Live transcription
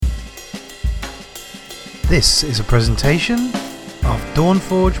This is a presentation of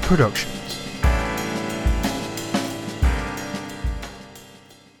Dawnforge Productions.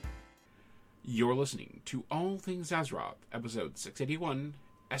 You're listening to All Things Azeroth, episode 681,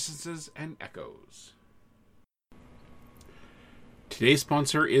 Essences and Echoes. Today's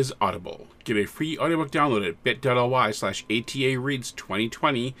sponsor is Audible. Get a free audiobook download at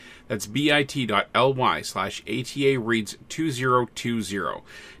bit.ly/ATAReads2020. That's bit.ly/ATAReads2020.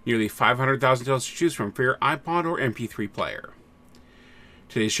 Nearly 500,000 titles to choose from for your iPod or MP3 player.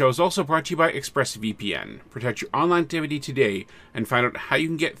 Today's show is also brought to you by ExpressVPN. Protect your online activity today and find out how you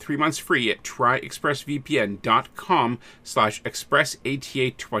can get 3 months free at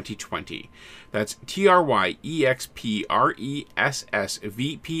tryexpressvpn.com/expressata2020. That's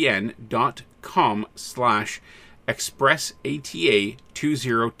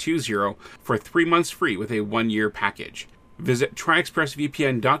tryexpressvpn.com/expressata2020 for 3 months free with a 1-year package. Visit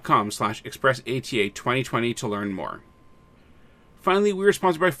tryexpressvpn.com/expressata2020 to learn more. Finally, we are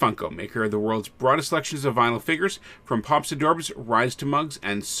sponsored by Funko, maker of the world's broadest selections of vinyl figures, from pops to dorbs, rides to mugs,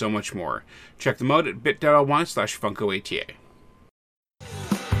 and so much more. Check them out at bit.ly/FunkoATA.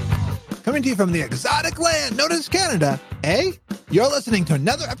 Coming to you from the exotic land known as Canada, you're listening to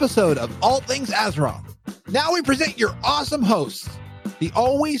another episode of All Things Azeroth. Now we present your awesome hosts, the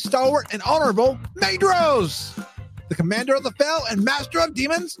always stalwart and honorable Maedros, the commander of the Fel and master of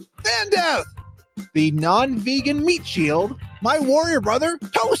demons, Vandeth, the non-vegan meat shield, my warrior brother,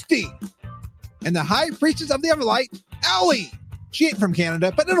 Toasty, and the high priestess of the Everlight, Allie. She ain't from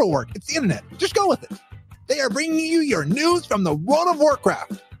Canada, but it'll work. It's the internet. Just go with it. They are bringing you your news from the world of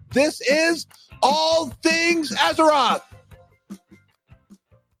Warcraft. This is All Things Azeroth.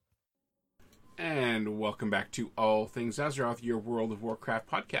 And welcome back to All Things Azeroth, your World of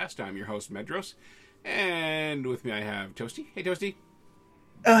Warcraft podcast. I'm your host, Maedros, and with me I have Toasty. Hey, Toasty.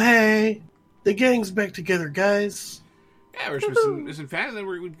 Oh, hey. The gang's back together, guys. Yeah, we're missing Fan, and then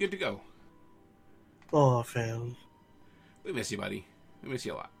we're good to go. Oh, Fan. We miss you, buddy. We miss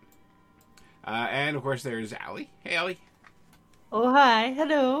you a lot. And, of course, there's Allie. Hey, Allie. Oh, hi.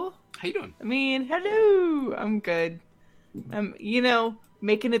 Hello. How you doing? Hello. I'm good. I'm,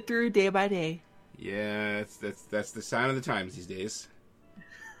 making it through day by day. Yeah, that's the sign of the times these days.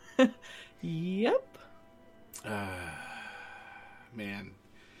 Yep. Man.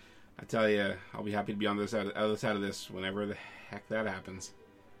 I tell you, I'll be happy to be on the other side of this whenever the heck that happens.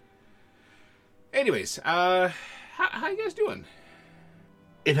 Anyways, how you guys doing?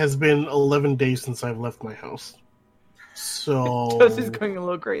 It has been 11 days since I've left my house. So... Toasty's going a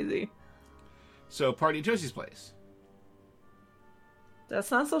little crazy. So, party at Toasty's place. That's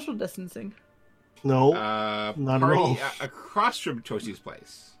not social distancing. No, not at all. Across from Toasty's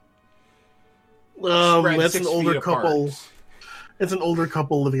place. That's an older couple. It's an older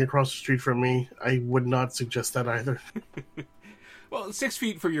couple living across the street from me. I would not suggest that either. Well, 6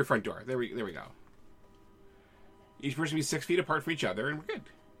 feet from your front door. There we go. Each person be 6 feet apart from each other, and we're good.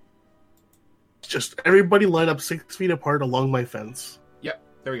 Just everybody line up 6 feet apart along my fence. Yep,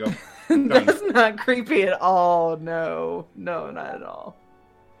 there we go. That's not creepy at all. No, not at all.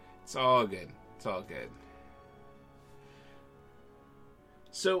 It's all good.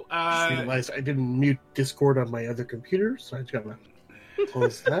 So, I just realized I didn't mute Discord on my other computer, so I just gotta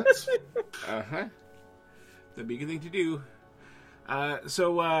close that. That'd be a good thing to do.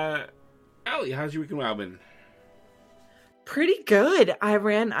 So, Allie, how's your week in WoW been? Pretty good. I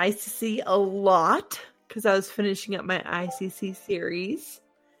ran ICC a lot because I was finishing up my ICC series.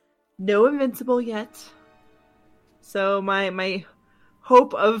 No Invincible yet. So my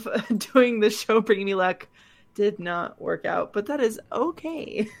hope of doing the show Bringing Me Luck did not work out, but that is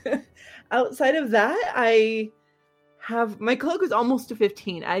okay. Outside of that, I have my cloak is almost to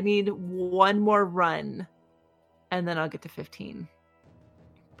 15. I need one more run and then I'll get to 15.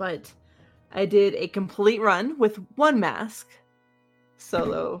 But I did a complete run with one mask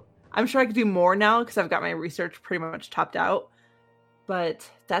solo. I'm sure I could do more now because I've got my research pretty much topped out.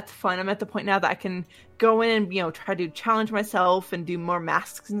 But that's fun. I'm at the point now that I can go in and, try to challenge myself and do more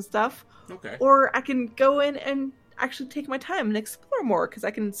masks and stuff. Okay. Or I can go in and actually take my time and explore more because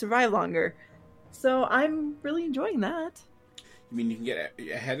I can survive longer. So I'm really enjoying that. You mean you can get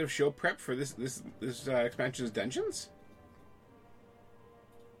ahead of show prep for this expansion's dungeons?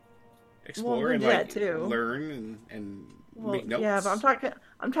 Explore and learn and make notes. Yeah, but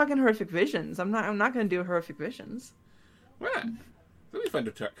I'm talking horrific visions. I'm not going to do horrific visions. Why not? That'll be fun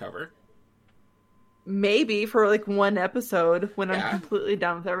to cover. Maybe for one episode when I'm completely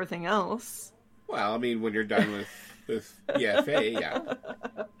done with everything else. Well, I mean, when you're done with BFA, yeah.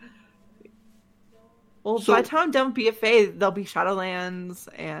 Well, by the time I'm done with BFA, there'll be Shadowlands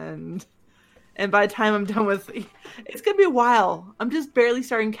and And by the time I'm done with, it's gonna be a while. I'm just barely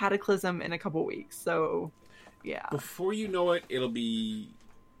starting Cataclysm in a couple weeks, so yeah. Before you know it, it'll be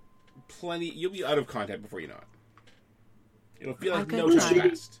plenty. You'll be out of content before you know it. It'll feel like Okay, no time fine.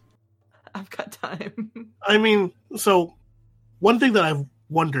 passed. I've got time. I mean, so one thing that I've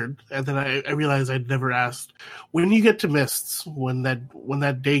wondered, and then I realized I'd never asked, when you get to Mists, when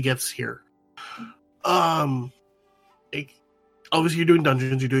that day gets here, like, obviously you're doing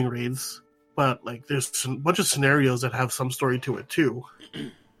dungeons, you're doing raids, but like there's a bunch of scenarios that have some story to it too.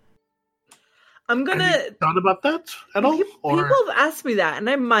 I'm gonna. Have you thought about that at all? People have asked me that, and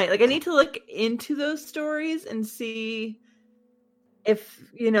I might. Like, I need to look into those stories and see if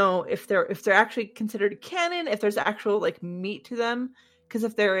if they're actually considered canon, if there's actual like meat to them. Because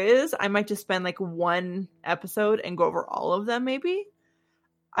if there is, I might just spend like one episode and go over all of them. Maybe,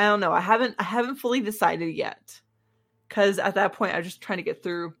 I don't know. I haven't fully decided yet. Because at that point, I'm just trying to get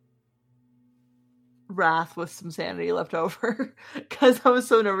through Wrath with some sanity left over. Because I was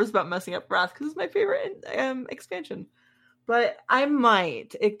so nervous about messing up Wrath because it's my favorite expansion. But I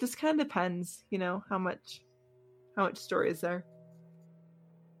might. It just kind of depends, how much story is there.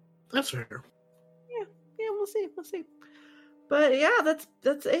 That's fair. Yeah, we'll see. But yeah,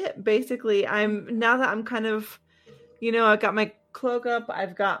 that's it. Basically, now that I'm kind of, I've got my cloak up,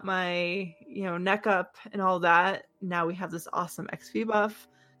 I've got my, neck up and all that. Now we have this awesome XP buff.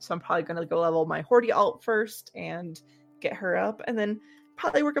 So I'm probably going to go level my Hordy alt first and get her up. And then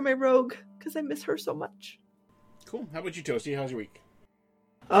probably work on my rogue because I miss her so much. Cool. How about you, Toasty? How's your week?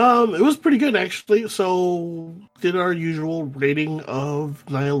 It was pretty good, actually. So, did our usual rating of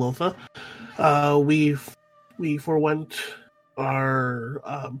Nyalotha. We forewent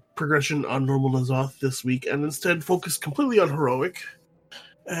our progression on normal N'Zoth this week and instead focused completely on heroic.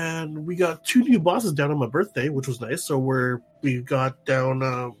 And we got 2 new bosses down on my birthday, which was nice. So we got down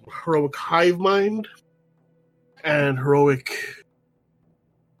heroic Hive Mind and heroic.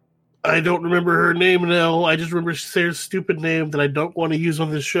 I don't remember her name now. I just remember Sarah's stupid name that I don't want to use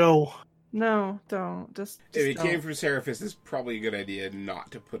on this show. No, don't. Just if it don't. came from Seraphis, it's probably a good idea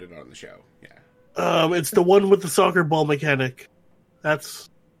not to put it on the show. Yeah. It's the one with the soccer ball mechanic. That's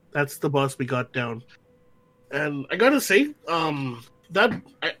the boss we got down. And I gotta say, that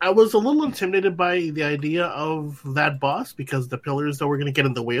I was a little intimidated by the idea of that boss because the pillars that were going to get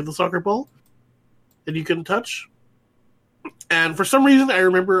in the way of the soccer ball that you couldn't touch. And for some reason, I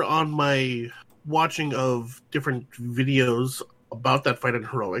remember on my watching of different videos about that fight in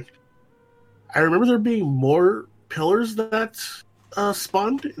heroic, I remember there being more pillars that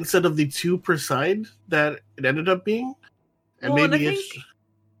spawned instead of the 2 per side that it ended up being. And Well, maybe and I it's think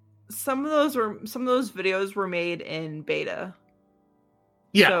some of those videos were made in beta.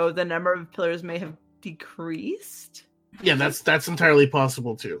 yeah. So the number of pillars may have decreased. Yeah, that's entirely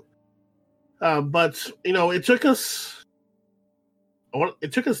possible too. But it took us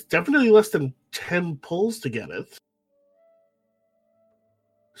definitely less than 10 pulls to get it.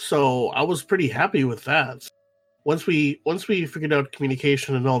 So I was pretty happy with that. Once we figured out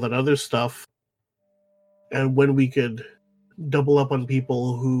communication and all that other stuff, and when we could double up on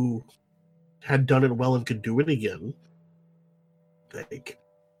people who had done it well and could do it again, like,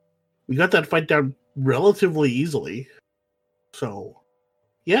 we got that fight down relatively easily. So,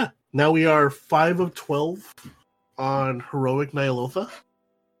 yeah, now we are 5 of 12 on heroic Nyalotha.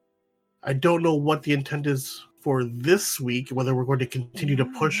 I don't know what the intent is for this week, whether we're going to continue to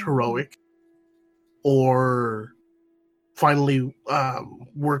push heroic or finally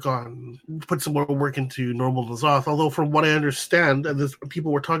put some more work into normal N'Zoth. Although from what I understand, and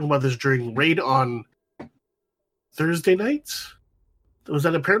people were talking about this during raid on Thursday nights, was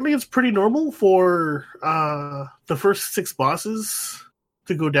that apparently it's pretty normal for the first 6 bosses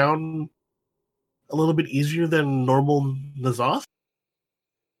to go down a little bit easier than normal N'Zoth.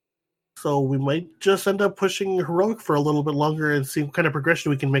 So we might just end up pushing heroic for a little bit longer and see what kind of progression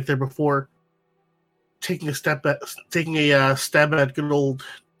we can make there before taking a stab at good old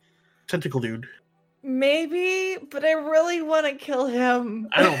tentacle dude. Maybe, but I really want to kill him.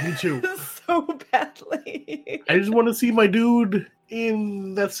 I know, me too. So badly. I just want to see my dude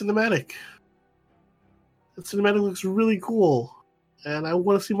in that cinematic. That cinematic looks really cool, and I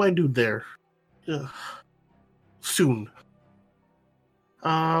want to see my dude there. Ugh. Soon.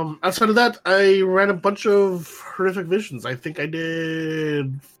 Outside of that, I ran a bunch of horrific visions. I think I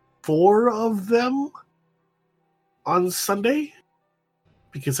did 4 of them on Sunday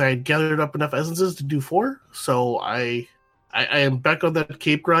because I had gathered up enough essences to do 4. So I am back on that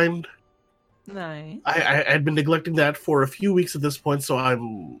cape grind. Nice. I had been neglecting that for a few weeks at this point, so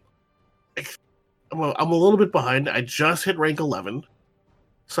I'm a little bit behind. I just hit rank 11.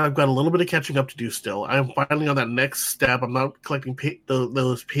 So I've got a little bit of catching up to do still. I'm finally on that next step. I'm not collecting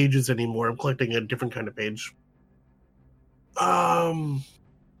those pages anymore. I'm collecting a different kind of page. So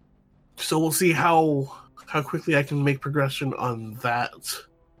we'll see how quickly I can make progression on that.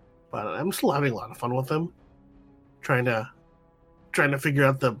 But I'm still having a lot of fun with them. Trying to figure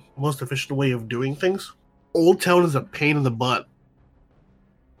out the most efficient way of doing things. Old Town is a pain in the butt.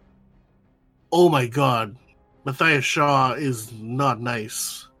 Oh my god. Matthias Shaw is not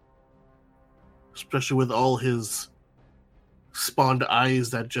nice. Especially with all his spawned eyes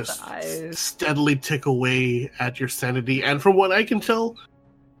that just steadily tick away at your sanity. And from what I can tell,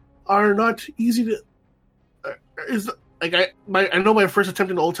 are not easy to... I know my first attempt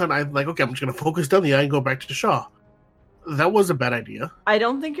in Old Town, I'm like, okay, I'm just going to focus down the eye and go back to Shaw. That was a bad idea. I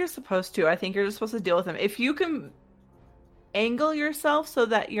don't think you're supposed to. I think you're just supposed to deal with them. If you can angle yourself so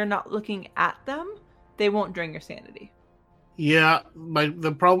that you're not looking at them, they won't drain your sanity. Yeah,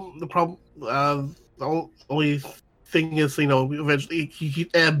 the only thing is, eventually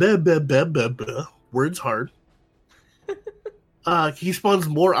words hard. He spawns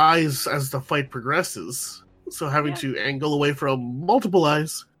more eyes as the fight progresses, so having to angle away from multiple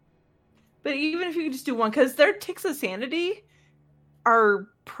eyes. But even if you could just do one, because their ticks of sanity are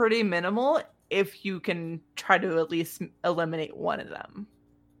pretty minimal if you can try to at least eliminate one of them.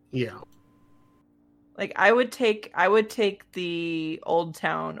 Yeah. Like I would take the Old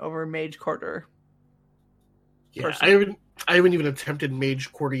Town over Mage Quarter. Yeah, I haven't even attempted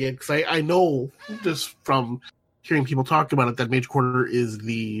Mage Quarter yet, because I know just from hearing people talk about it that Mage Quarter is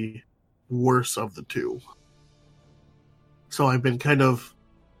the worst of the two. So I've been kind of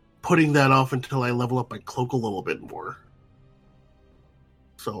putting that off until I level up my cloak a little bit more.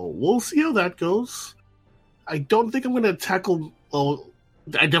 So we'll see how that goes. I don't think I'm going to tackle... Well,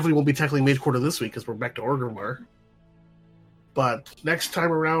 I definitely won't be tackling Mage Quarter this week because we're back to Orgrimmar. But next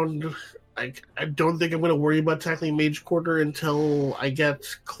time around, I don't think I'm going to worry about tackling Mage Quarter until I get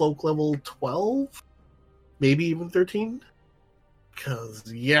Cloak level 12? Maybe even 13? Because,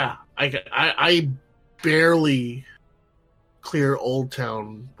 yeah, I barely clear Old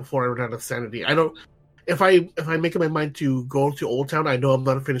Town before I run out of sanity. I don't... If I make up my mind to go to Old Town, I know I'm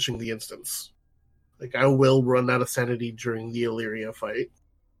not finishing the instance. Like, I will run out of sanity during the Illyria fight.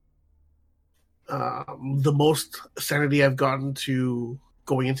 The most sanity I've gotten to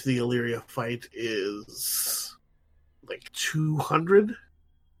going into the Illyria fight is like 200.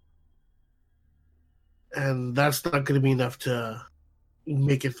 And that's not going to be enough to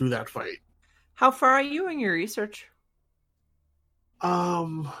make it through that fight. How far are you in your research?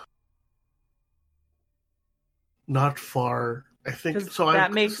 Not far. I think so.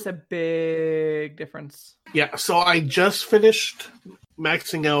 That makes a big difference. Yeah, so I just finished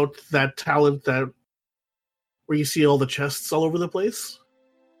maxing out that talent where you see all the chests all over the place.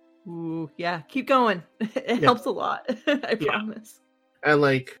 Ooh, yeah, keep going. It helps a lot. I promise. And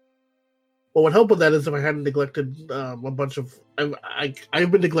what would help with that is if I hadn't neglected a bunch of...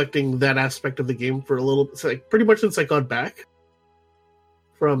 I've been neglecting that aspect of the game for a little... pretty much since I got back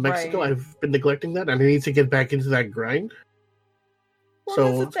from Mexico. Right. I've been neglecting that, and I need to get back into that grind. Well,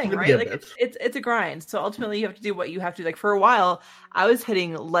 so that's the thing, right? Like it's a grind. So ultimately, you have to do what you have to. Like for a while, I was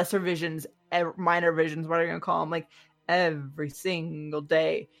hitting lesser visions, minor visions, whatever you're gonna call them, like every single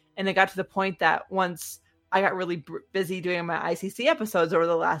day. And it got to the point that once I got really busy doing my ICC episodes over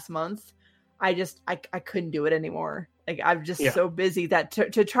the last month, I couldn't do it anymore. Like I'm just so busy that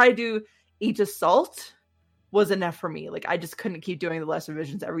to try to do each assault was enough for me. Like I just couldn't keep doing the lesser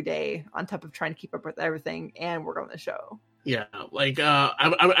visions every day on top of trying to keep up with everything and work on the show. Yeah, like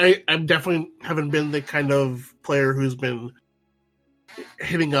I definitely haven't been the kind of player who's been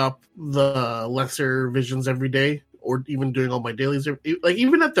hitting up the lesser visions every day, or even doing all my dailies. Like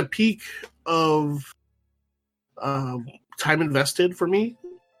even at the peak of time invested for me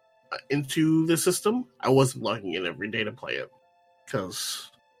into the system, I wasn't logging in every day to play it because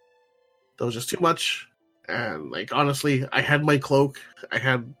that was just too much. And like honestly, I had my cloak. I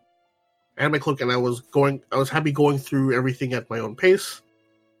had my cloak, and I was happy going through everything at my own pace.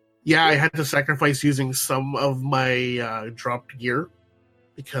 Yeah, I had to sacrifice using some of my dropped gear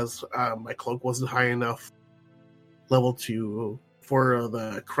because my cloak wasn't high enough level for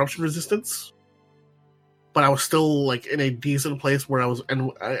the corruption resistance. But I was still like in a decent place where I was,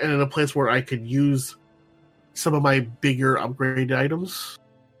 and in a place where I could use some of my bigger upgraded items.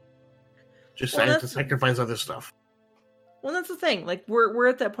 Just I had to sacrifice other stuff. Well, that's the thing. Like we're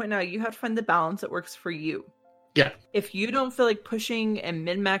at that point now. You have to find the balance that works for you. Yeah. If you don't feel like pushing and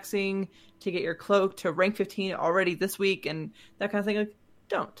min-maxing to get your cloak to rank 15 already this week and that kind of thing, like,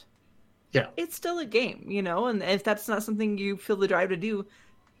 don't. Yeah. It's still a game, you know? And if that's not something you feel the drive to do,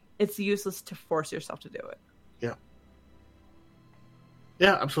 it's useless to force yourself to do it.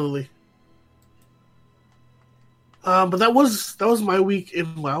 Yeah, absolutely. But that was my week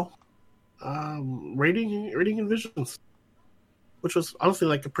in WoW. Rating and Visions, which was honestly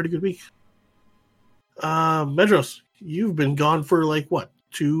like a pretty good week. Medros, you've been gone for like what,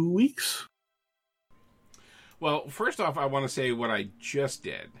 2 weeks? Well, first off, I want to say what I just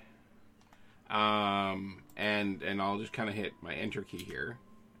did. And I'll just kind of hit my enter key here,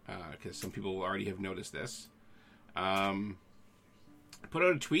 because some people already have noticed this. I put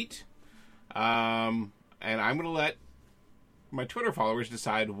out a tweet, and I'm going to let my Twitter followers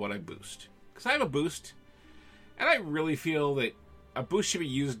decide what I boost. Because I have a boost, and I really feel that a boost should be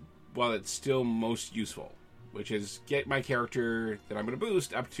used while it's still most useful, which is get my character that I'm going to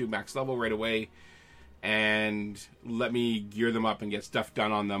boost up to max level right away, and let me gear them up and get stuff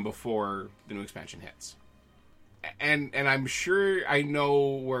done on them before the new expansion hits. And I'm sure I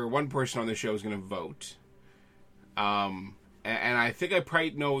know where one person on the show is going to vote. And I think I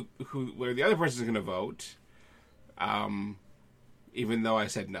probably know where the other person is going to vote. Even though I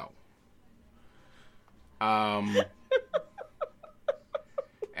said no. And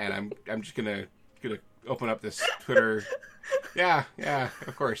I'm just gonna open up this Twitter. Yeah,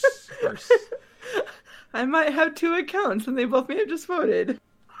 of course. I might have 2 accounts, and they both may have just voted.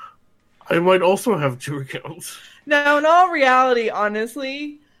 I might also have 2 accounts. Now, in all reality,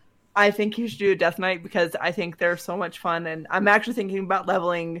 honestly, I think you should do a Death Knight because I think they're so much fun, and I'm actually thinking about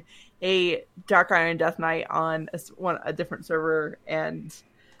leveling a Dark Iron Death Knight on a different server, and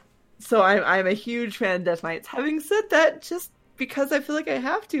so I'm a huge fan of Death Knights. Having said that, just because I feel like I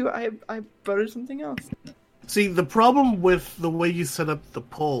have to, I voted something else. See, the problem with the way you set up the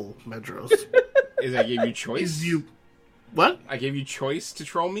poll, Medros, is I gave you choice. What? I gave you choice to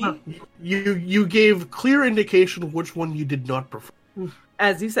troll me? You gave clear indication of which one you did not prefer.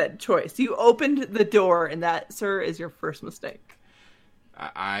 As you said, choice. You opened the door, and that, sir, is your first mistake.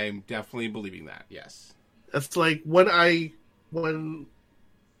 I'm definitely believing that, yes. That's like when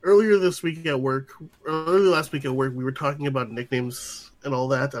earlier last week at work, we were talking about nicknames and all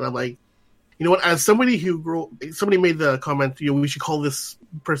that, and I'm like, you know what? As somebody somebody made the comment, we should call this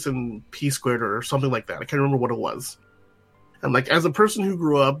person P squared or something like that. I can't remember what it was. And like, as a person who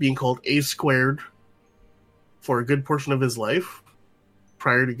grew up being called A squared for a good portion of his life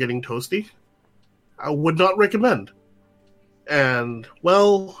prior to getting Toasty, I would not recommend. And,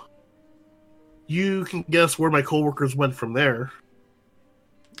 well, you can guess where my coworkers went from there.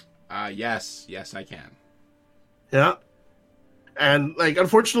 Yes, I can. Yeah. And, like,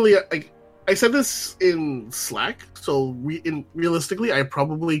 unfortunately, I said this in Slack, so realistically, I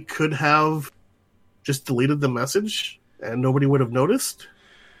probably could have just deleted the message and nobody would have noticed.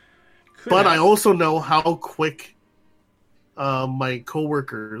 But I also know how quick my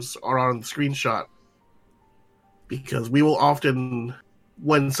coworkers are on the screenshot, because we will often,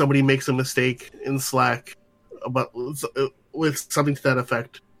 when somebody makes a mistake in Slack with something to that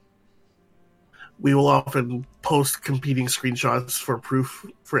effect, we will often post competing screenshots for proof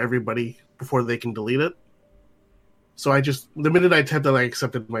for everybody before they can delete it. So the minute I typed that, I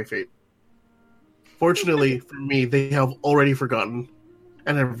accepted my fate. Fortunately for me, they have already forgotten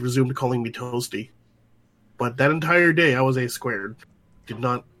and have resumed calling me Toasty. But that entire day, I was A squared. Did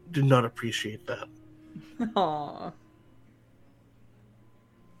not appreciate that. Aww.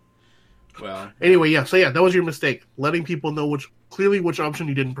 Well. Anyway, yeah. So yeah, that was your mistake. Letting people know which option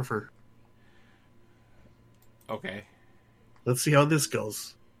you didn't prefer. Okay. Let's see how this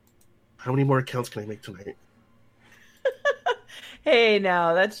goes. How many more accounts can I make tonight? Hey,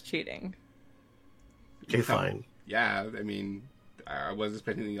 now that's cheating. Okay, fine. Yeah, I mean, I wasn't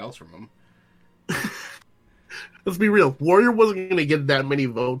expecting anything else from him. Let's be real. Warrior wasn't going to get that many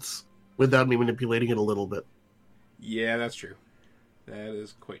votes without me manipulating it a little bit. Yeah, that's true. That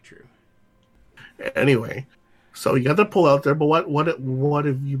is quite true. Anyway, so you got that pull out there, but what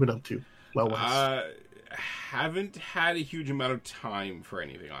have you been up to? Haven't had a huge amount of time for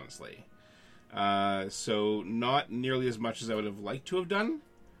anything, honestly. So not nearly as much as I would have liked to have done.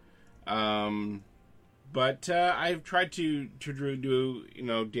 But I've tried to do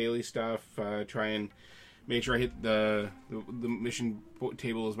daily stuff. Try and make sure I hit the mission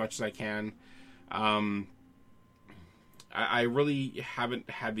table as much as I can. I really haven't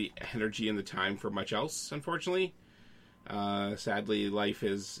had the energy and the time for much else, unfortunately. Sadly, life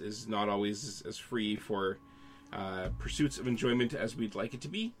is not always as free for pursuits of enjoyment as we'd like it to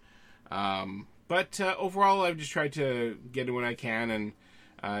be. But overall, I've just tried to get in when I can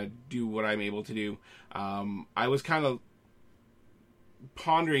and do what I'm able to do. I was kind of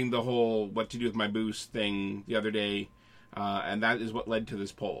pondering the whole what to do with my boost thing the other day, and that is what led to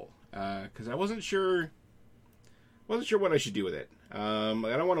this poll. Because I wasn't sure what I should do with it. I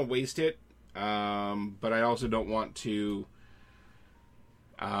don't want to waste it, but I also don't want to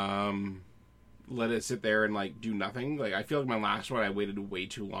let it sit there and like do nothing. Like, I feel like my last one, I waited way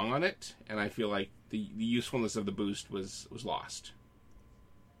too long on it, and I feel like the usefulness of the boost was lost.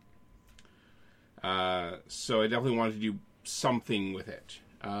 So I definitely wanted to do something with it,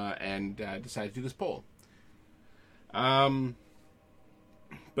 and decided to do this poll. But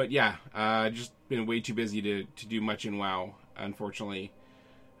yeah, just been way too busy to do much in WoW, unfortunately.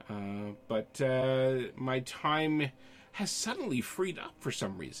 But my time has suddenly freed up for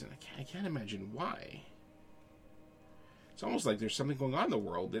some reason. I can't imagine why. It's almost like there's something going on in the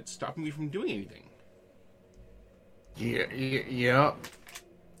world that's stopping me from doing anything. Yeah.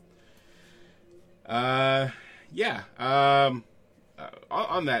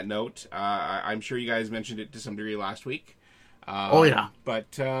 On that note, I'm sure you guys mentioned it to some degree last week. Oh, yeah.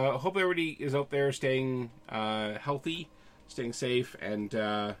 But hope everybody is out there staying healthy, staying safe, and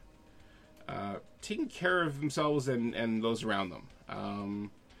taking care of themselves and those around them.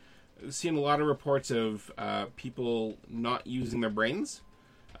 Seeing a lot of reports of people not using their brains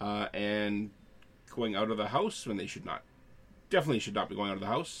and going out of the house when they should not. Definitely should not be going out of the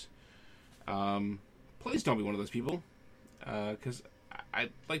house. Please don't be one of those people, because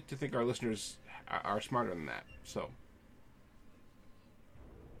I'd like to think our listeners are smarter than that. So,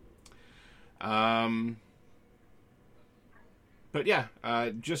 but yeah,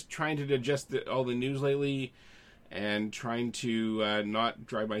 just trying to digest all the news lately, and trying to not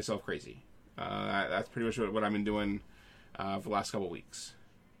drive myself crazy. That's pretty much what I've been doing for the last couple of weeks.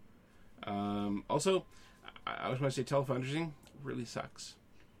 Also, I was going to say telefundraising really sucks.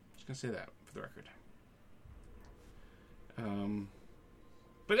 Just gonna say that for the record.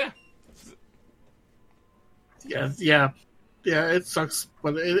 But yeah, it sucks,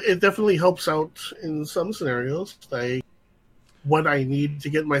 but it definitely helps out in some scenarios. Like what I need to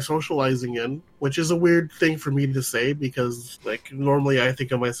get my socializing in, which is a weird thing for me to say because, like, normally I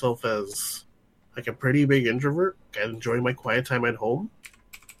think of myself as like a pretty big introvert. I enjoy my quiet time at home.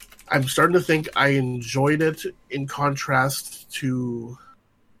 I'm starting to think I enjoyed it in contrast to,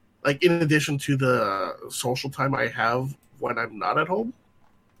 like, in addition to the social time I have when I'm not at home.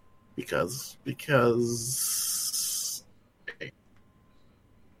 Because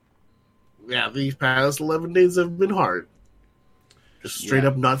yeah, these past 11 days have been hard. Just straight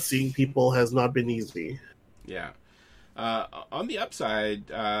up not seeing people has not been easy. Yeah. On the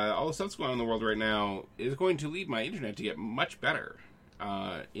upside, all the stuff that's going on in the world right now is going to lead my internet to get much better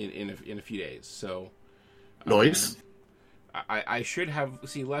in a few days. So, Nice. I should have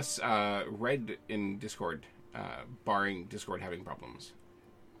less red in Discord, barring Discord having problems.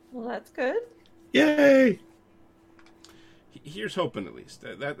 Well, that's good. Yay! Here's hoping, at least.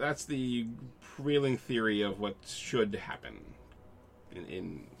 That's the prevailing theory of what should happen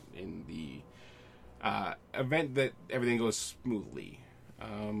in the event that everything goes smoothly.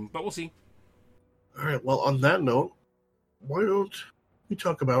 But we'll see. All right. Well, on that note, why don't we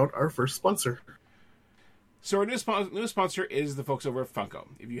talk about our first sponsor? So our new sponsor is the folks over at Funko.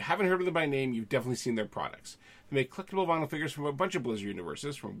 If you haven't heard of them by name, you've definitely seen their products. They make collectible vinyl figures from a bunch of Blizzard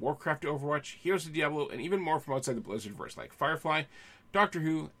universes, from Warcraft to Overwatch, Heroes to Diablo, and even more from outside the Blizzardverse, like Firefly, Doctor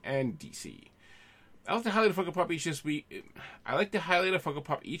Who, and DC. I like to highlight a Funko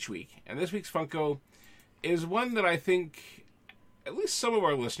Pop each week, and this week's Funko is one that I think at least some of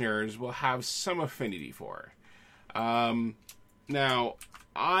our listeners will have some affinity for. Now,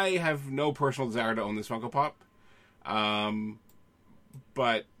 I have no personal desire to own this Funko Pop,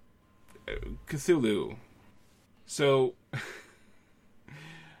 but Cthulhu. So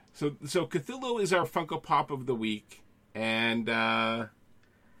Cthulhu is our Funko Pop of the week, and I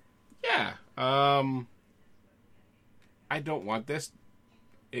don't want this.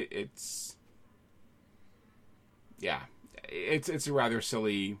 It's a rather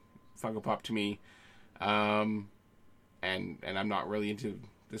silly Funko Pop to me, and I'm not really into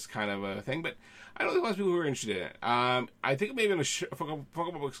this kind of a thing, but I know there's lots of people who are interested in it. I think it may have been a Funko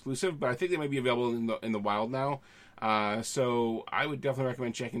Pop exclusive, but I think they might be available in the wild now. So I would definitely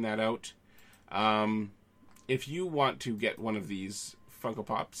recommend checking that out. If you want to get one of these Funko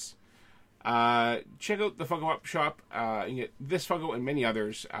Pops, check out the Funko Pop shop. You can get this Funko and many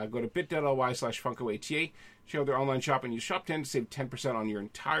others. Go to bit.ly/FunkoATA. Check out their online shop and use Shop10 to save 10% on your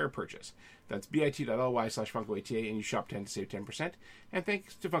entire purchase. That's bit.ly/FunkoATA and use Shop10 to save 10%. And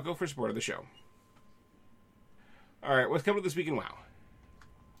thanks to Funko for support of the show. All right, what's coming up this week in WoW?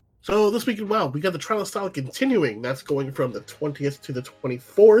 So this week in WoW, we got the Trial of Style continuing. That's going from the 20th to the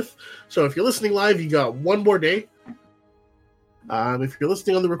 24th. So if you're listening live, you got one more day. If you're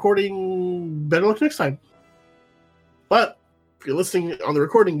listening on the recording, better luck next time. But if you're listening on the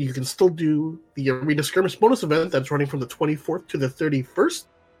recording, you can still do the Arena Skirmish bonus event that's running from the 24th to the 31st.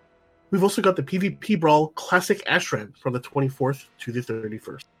 We've also got the PvP Brawl Classic Ashran from the 24th to the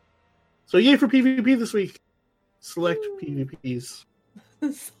 31st. So yay for PvP this week. Select PvPs.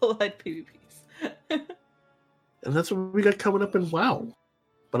 Select PvPs. And that's what we got coming up in WoW.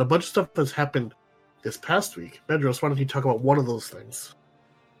 But a bunch of stuff has happened this past week. Medros, why don't you talk about one of those things?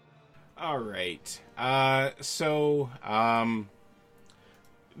 All right.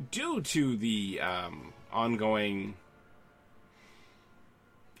 Due to the ongoing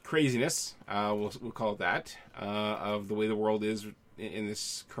craziness, we'll call it that, of the way the world is in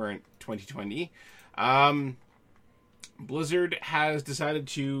this current 2020, Blizzard has decided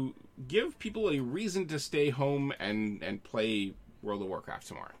to give people a reason to stay home and play World of Warcraft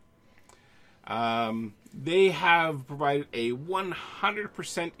some more. They have provided a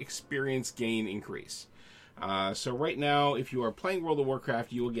 100% experience gain increase. So right now, if you are playing World of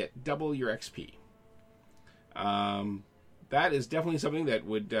Warcraft, you will get double your XP. That is definitely something that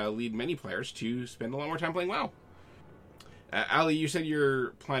would lead many players to spend a lot more time playing WoW. Ali, you said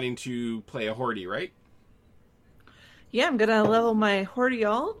you're planning to play a Horde, right? Yeah, I'm gonna level my Horde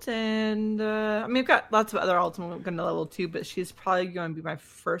alt, and I've got lots of other alts I'm gonna level too, but she's probably going to be my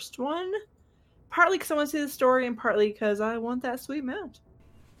first one. Partly because I want to see the story, and partly because I want that sweet mount.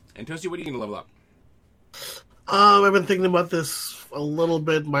 And Toasty, what are you going to level up? I've been thinking about this a little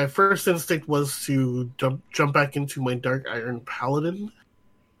bit. My first instinct was to jump back into my Dark Iron Paladin.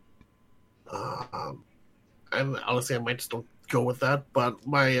 And honestly, I might still go with that, but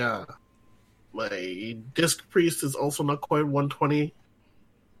my Disc Priest is also not quite 120.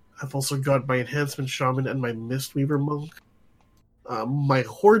 I've also got my Enhancement Shaman and my Mistweaver Monk. My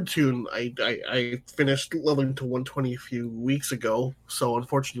Horde Tune, I finished leveling to 120 a few weeks ago, so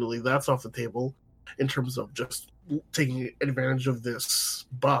unfortunately that's off the table. In terms of just taking advantage of this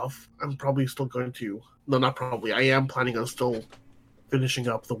buff, I'm probably still going to... No, not probably. I am planning on still finishing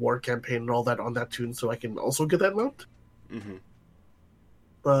up the war campaign and all that on that tune so I can also get that mount. Mm-hmm.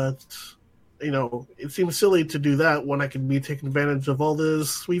 But... it seems silly to do that when I can be taking advantage of all this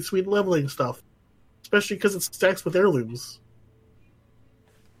sweet, sweet leveling stuff. Especially because it stacks with heirlooms.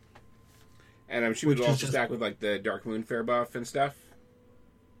 And I'm sure it'll also stack with, like, the Dark Moon Fair buff and stuff.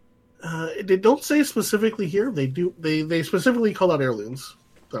 They don't say specifically here. They do. They specifically call out heirlooms.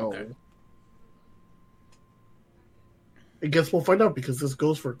 So... Okay. I guess we'll find out because this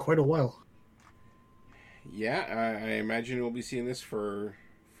goes for quite a while. Yeah, I imagine we'll be seeing this for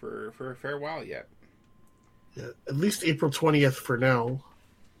a fair while yet. Yeah, at least April 20th for now.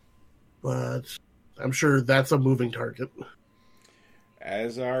 But I'm sure that's a moving target.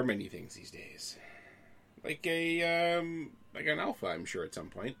 As are many things these days. Like an alpha, I'm sure, at some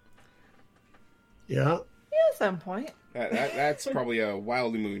point. Yeah. Yeah, at some point. That's probably a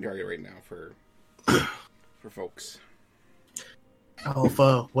wildly moving target right now for folks.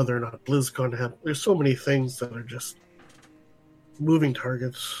 Alpha, whether or not BlizzCon have... There's so many things that are just moving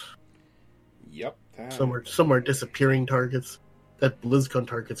targets. Yep. Some are disappearing targets. That BlizzCon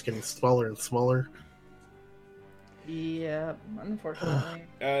target's getting smaller and smaller. Yeah, unfortunately.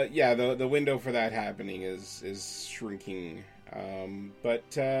 Yeah, the window for that happening is shrinking.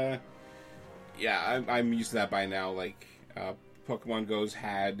 Yeah, I'm used to that by now. Like, Pokemon Go's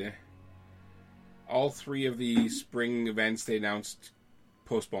had all 3 of the spring events they announced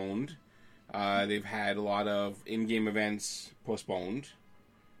postponed. They've had a lot of in-game events postponed.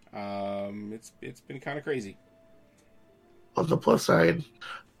 It's been kind of crazy. On the plus side,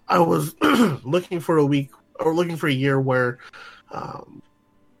 I was looking for a year where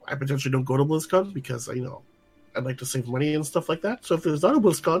I potentially don't go to BlizzCon because I'd like to save money and stuff like that. So if there's not a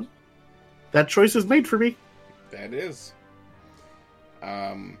BlizzCon, that choice is made for me. That is.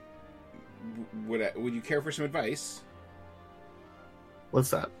 Would you care for some advice? What's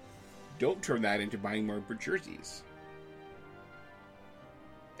that? Don't turn that into buying more jerseys.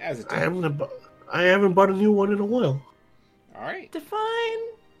 As a tip. I haven't bought a new one in a while. All right. Define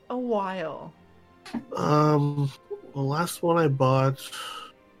a while. The last one I bought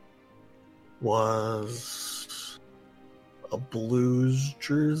was a Blues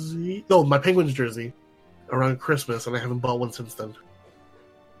jersey. No, my Penguins jersey around Christmas, and I haven't bought one since then.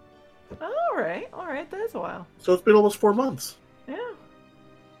 All right, that is a while. So it's been almost 4 months. Yeah.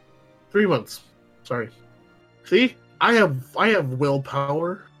 3 months. Sorry. See, I have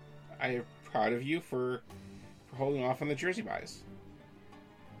willpower. I am proud of you for holding off on the jersey buys.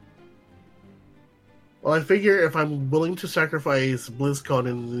 Well, I figure if I'm willing to sacrifice BlizzCon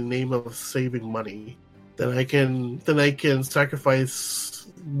in the name of saving money, then I can sacrifice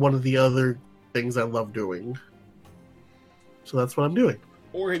one of the other things I love doing. So that's what I'm doing.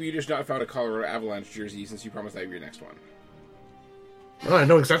 Or have you just not found a Colorado Avalanche jersey since you promised that would be your next one? Oh, I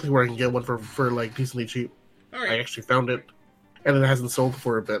know exactly where I can get one for like decently cheap. All right. I actually found it, and it hasn't sold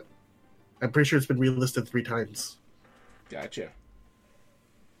for a bit. I'm pretty sure it's been relisted 3 times. Gotcha.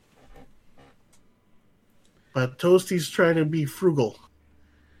 But Toasty's trying to be frugal.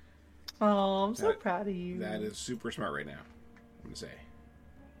 Oh, I'm so proud of you. That is super smart right now, I'm going to say.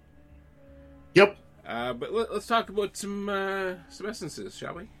 Yep. But let's talk about some essences,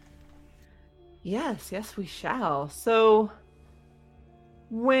 shall we? Yes, we shall. So,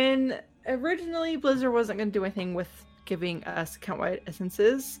 when originally Blizzard wasn't going to do anything with giving us account-wide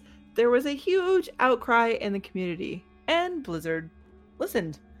essences, there was a huge outcry in the community, and Blizzard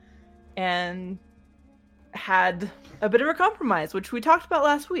listened and had a bit of a compromise, which we talked about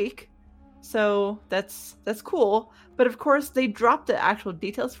last week. So that's cool. But of course, they dropped the actual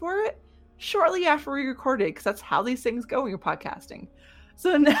details for it shortly after we recorded, because that's how these things go when you're podcasting.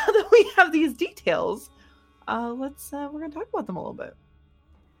 So now that we have these details, we're going to talk about them a little bit.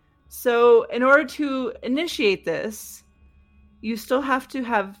 So in order to initiate this, you still have to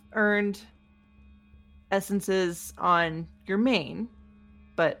have earned essences on your main,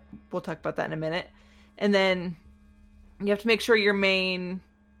 but we'll talk about that in a minute. And then you have to make sure your main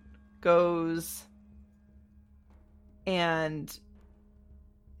goes and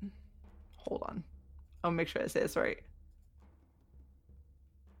hold on. I'll make sure I say this right.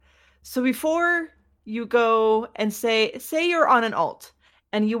 So before you go and say you're on an alt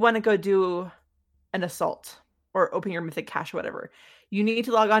and you want to go do an assault or open your mythic cache or whatever, you need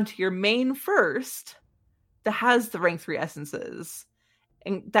to log on to your main first that has the rank 3 essences.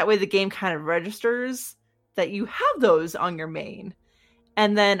 And that way the game kind of registers that you have those on your main.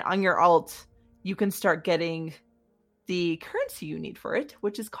 And then on your alt, you can start getting the currency you need for it,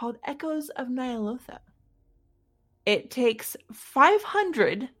 which is called Echoes of Ny'alotha. It takes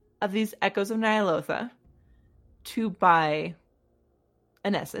 500 of these Echoes of Ny'alotha to buy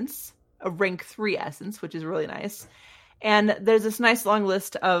an essence, a rank 3 essence, which is really nice. And there's this nice long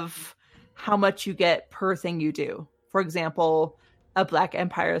list of how much you get per thing you do. For example, a Black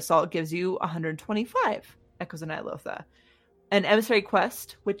Empire Assault gives you 125 Echoes of Ny'alotha. An Emissary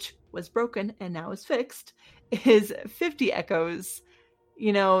Quest, which was broken and now is fixed, is 50 Echoes.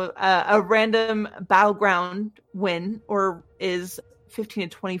 You know, a random Battleground win is 15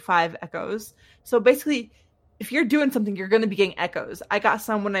 to 25 Echoes. So basically, if you're doing something, you're going to be getting Echoes. I got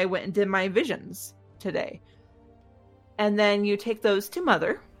some when I went and did my Visions today. And then you take those to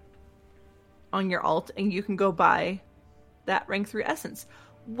Mother on your alt, and you can go buy that rank 3 essence.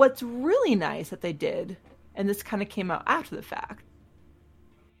 What's really nice that they did, and this kind of came out after the fact,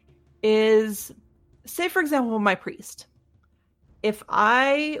 is, say for example, my priest. If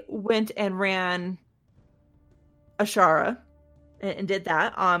I went and ran Ashara and did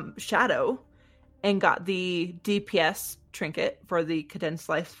that on Shadow and got the DPS trinket for the Condensed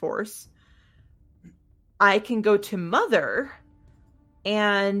Life Force, I can go to Mother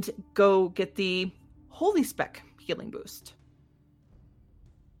and go get the Holy Spec healing boost.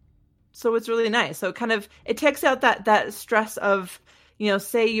 So it's really nice. So it takes out that stress of,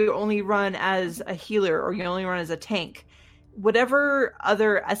 say you only run as a healer or you only run as a tank. Whatever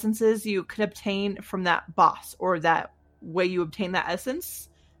other essences you could obtain from that boss or that way you obtain that essence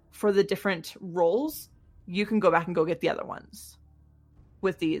for the different roles, you can go back and go get the other ones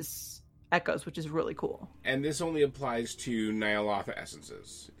with these Echoes, which is really cool. And this only applies to Ny'alotha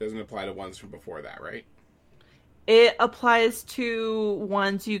essences. It doesn't apply to ones from before that, right? It applies to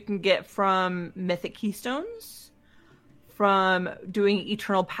ones you can get from Mythic Keystones, from doing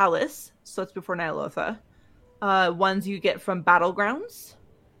Eternal Palace, so it's before Ny'alotha, ones you get from Battlegrounds,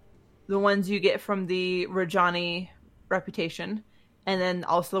 the ones you get from the Rajani Reputation, and then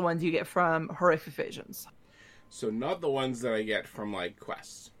also the ones you get from Horrific Visions. So not the ones that I get from,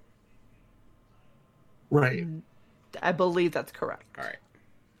 quests. Right. I believe that's correct. All right.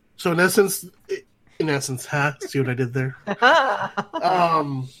 So in essence, see what I did there?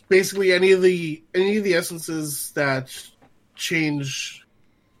 Basically, any of the essences that change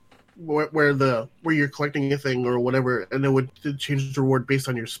where you're collecting a thing or whatever, and it would change the reward based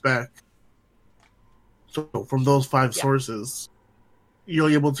on your spec. So from those 5 sources, you're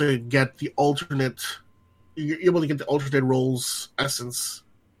able to get the alternate. You're able to get the alternate roles essence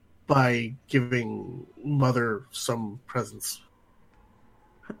by giving Mother some presents.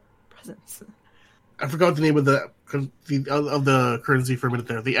 I forgot the name of the currency for a minute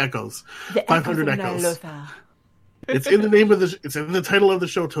there. The Echoes. The 500 Echoes. It's in the name of It's in the title of the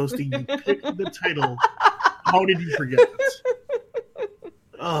show, Toasty. You picked the title How did you forget it?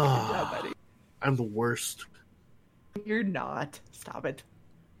 Yeah, buddy. I'm the worst. You're not. Stop it.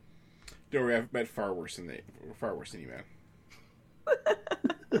 Don't worry, I've met far worse than you, man.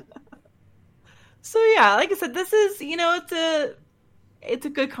 So yeah, like I said, this is, it's a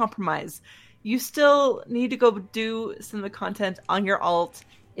good compromise. You still need to go do some of the content on your alt.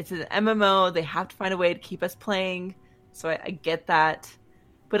 It's an MMO. They have to find a way to keep us playing. So I get that.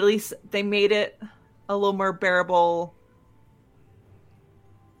 But at least they made it a little more bearable.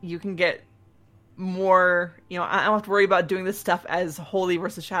 You can get more, I don't have to worry about doing this stuff as Holy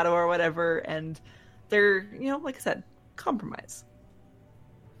versus Shadow or whatever. And they're, like I said, compromise.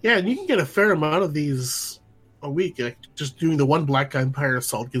 Yeah, and you can get a fair amount of these a week. Like just doing the one Black Empire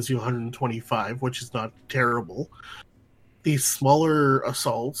assault gives you 125, which is not terrible. These smaller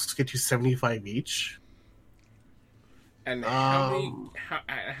assaults get you 75 each. And how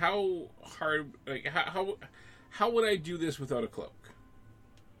hard? Like how would I do this without a cloak?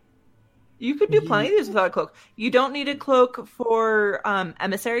 You could do plenty of these without a cloak. You don't need a cloak for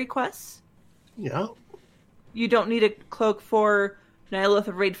emissary quests. Yeah. You don't need a cloak for Nihilith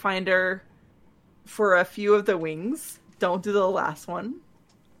of Raid Finder for a few of the wings. Don't do the last one.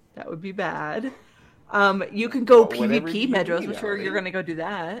 That would be bad. You can go PvP Medros, which you're going to go do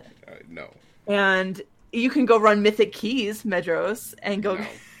that. No. And you can go run Mythic Keys Medros and go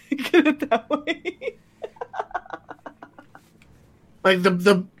get it that way. Like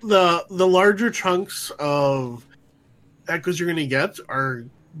the larger chunks of echoes you're going to get are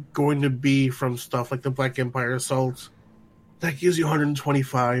going to be from stuff like the Black Empire Assault. That gives you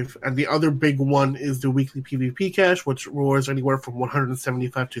 125, and the other big one is the weekly PvP cache, which rewards anywhere from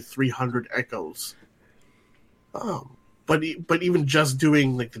 175 to 300 echoes. But even just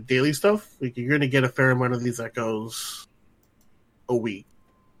doing like the daily stuff, like you're going to get a fair amount of these echoes a week.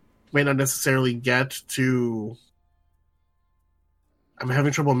 May not necessarily get to. I'm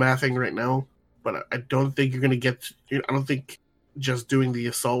having trouble mathing right now, but I don't think you're going to get. I don't think just doing the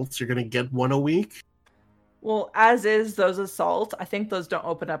assaults you're going to get one a week. Well, as is those assaults, I think those don't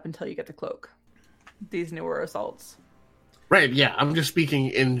open up until you get the cloak. These newer assaults. Right, yeah. I'm just speaking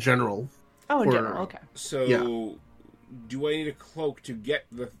in general. Oh, in general, okay. So, yeah. Do I need a cloak to get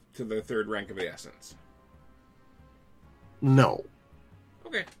to the third rank of the essence? No.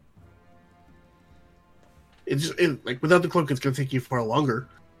 Okay. Like without the cloak, it's going to take you far longer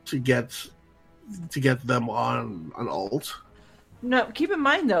to get them on alt. No, keep in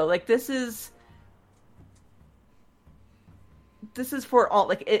mind though, like this is for alt.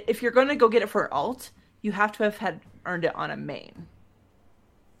 Like if you're going to go get it for alt, you have to have earned it on a main.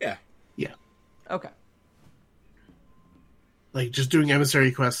 Yeah. Yeah. Okay. Like just doing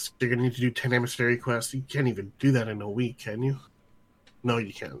emissary quests, you're going to need to do 10 emissary quests. You can't even do that in a week, can you? No,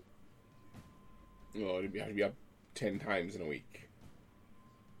 you can't. Well, it'd have to be up 10 times in a week.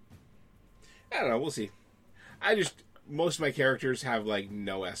 I don't know. We'll see. Most of my characters have like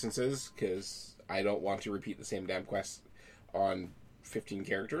no essences because I don't want to repeat the same damn quest on 15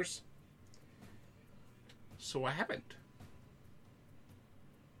 characters. So I haven't.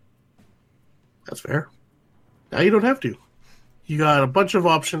 That's fair. Now you don't have to. You got a bunch of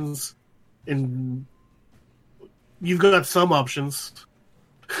options, and you've got some options.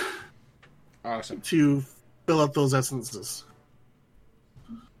 Awesome. To fill out those essences.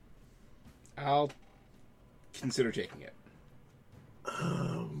 I'll consider taking it.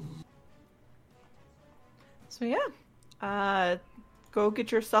 So yeah, go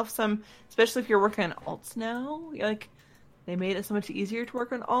get yourself some. Especially if you're working on alts now, like they made it so much easier to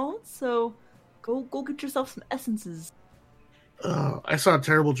work on alts. So go get yourself some essences. I saw a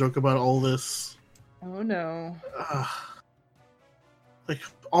terrible joke about all this. Oh no! Like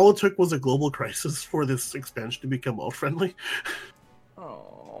all it took was a global crisis for this expansion to become alt friendly.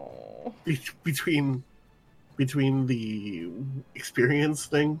 Oh. Between the experience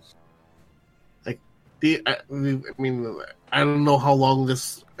thing, like I mean, I don't know how long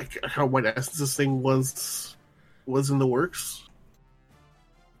how White Essences thing was in the works,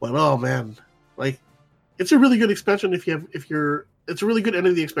 but oh man, like it's a really good expansion it's a really good end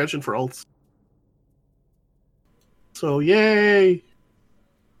of the expansion for alts. So yay!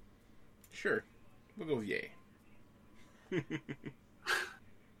 Sure, we'll go with yay.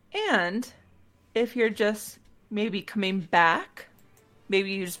 And if you're just maybe coming back,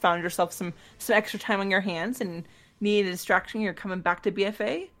 maybe you just found yourself some extra time on your hands and need a distraction, you're coming back to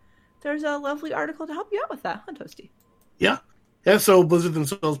BFA, there's a lovely article to help you out with that, huh, Toasty? Yeah. Yeah, so Blizzard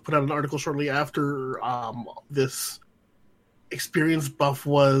themselves put out an article shortly after this experience buff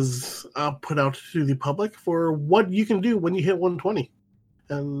was put out to the public for what you can do when you hit 120.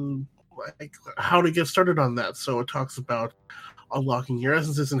 And like how to get started on that. So it talks about unlocking your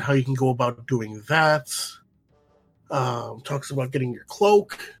essences and how you can go about doing that. Talks about getting your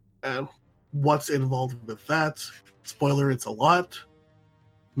cloak and what's involved with that. Spoiler, it's a lot.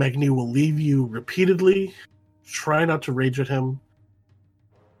 Magni will leave you repeatedly. Try not to rage at him.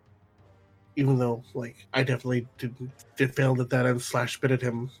 Even though, like, I definitely did fail at that and slash spit at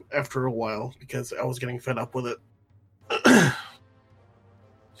him after a while because I was getting fed up with it.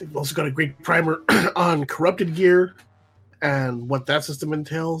 They've also got a great primer on corrupted gear and what that system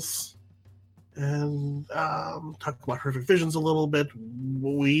entails. And talk about Horrific Visions a little bit.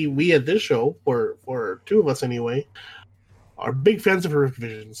 We at this show, for two of us anyway, are big fans of Horrific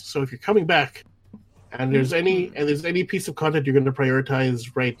Visions. So if you're coming back and there's any piece of content you're going to prioritize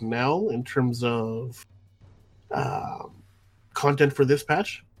right now in terms of content for this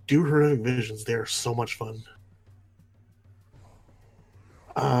patch, do Horrific Visions. They're so much fun.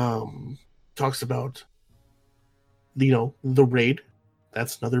 Talks about the raid.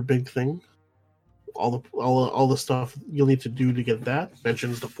 That's another big thing. All the stuff you'll need to do to get that.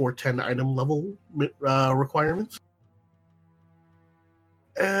 Mentions the 410 item level requirements.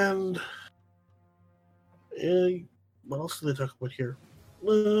 And what else do they talk about here?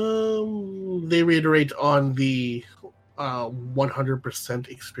 They reiterate on the 100%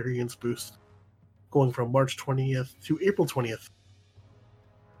 experience boost going from March 20th to April 20th.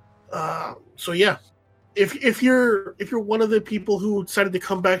 So yeah, if you're one of the people who decided to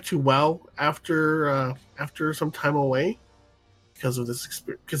come back to WoW after some time away because of this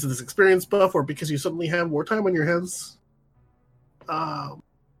experience buff, or because you suddenly have more time on your hands,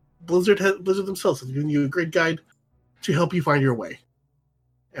 Blizzard themselves has given you a great guide to help you find your way.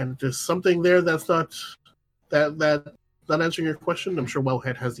 And if there's something there that's not answering your question, I'm sure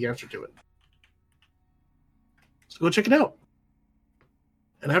Wowhead has the answer to it. So go check it out.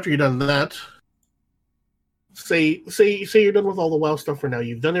 And after you're done that, say you're done with all the WoW stuff for now.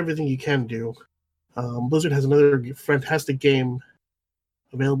 You've done everything you can do. Blizzard has another fantastic game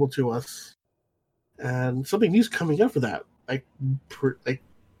available to us, and something new's coming up for that. Like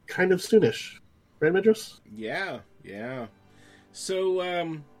kind of soonish, right, Medros? Yeah. So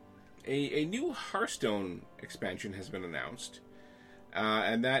a new Hearthstone expansion has been announced,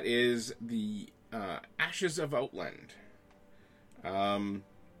 and that is the Ashes of Outland.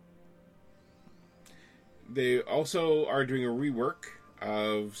 They also are doing a rework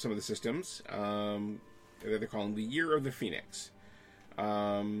of some of the systems that they're calling the Year of the Phoenix.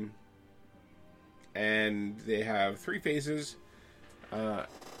 And they have 3 phases.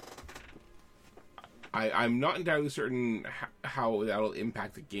 I'm not entirely certain how that'll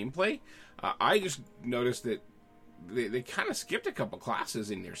impact the gameplay. I just noticed that they kind of skipped a couple classes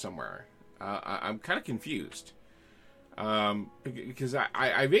in there somewhere. I'm kind of confused. Because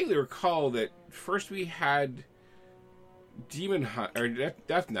I vaguely recall that first we had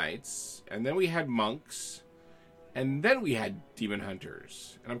Death Knights, and then we had monks, and then we had demon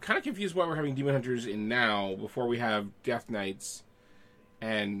hunters. And I'm kind of confused why we're having demon hunters in now before we have Death Knights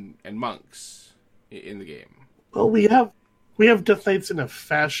and monks in the game. Well, we have Death Knights in a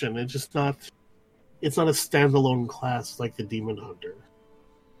fashion. It's not a standalone class like the demon hunter,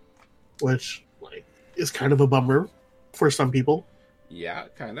 which is kind of a bummer for some people. Yeah,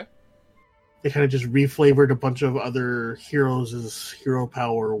 kind of. They kind of just reflavored a bunch of other heroes' hero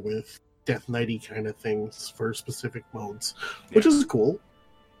power with Death Knight-y kind of things for specific modes, which is cool.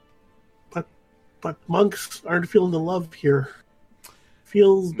 But monks aren't feeling the love here.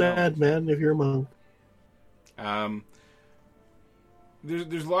 Feels bad, man, if you're a monk.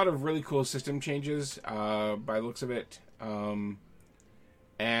 There's a lot of really cool system changes by the looks of it. And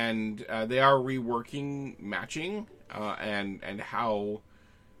they are reworking matching and how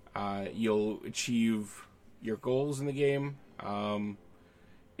you'll achieve your goals in the game.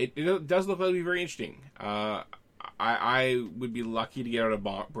 It does look like it'll be very interesting. I would be lucky to get out of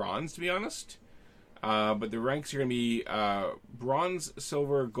bronze, to be honest. But the ranks are going to be bronze,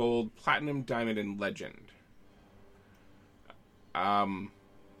 silver, gold, platinum, diamond, and legend.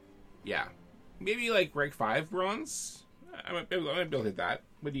 Yeah, maybe like rank 5 bronze. I might be able to hit that.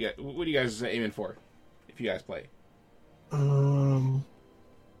 What do you guys aiming for if you guys play? I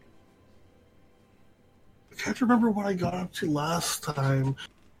can't remember what I got up to last time.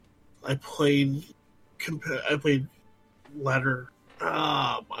 I played ladder.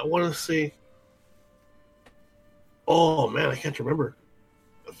 I want to say. Oh man, I can't remember.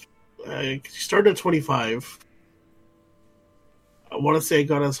 I started at 25. I want to say I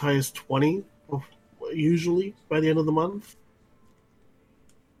got as high as 20, usually by the end of the month.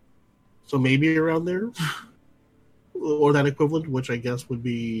 So maybe around there. or that equivalent, which I guess would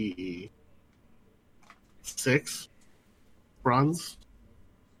be 6 bronze.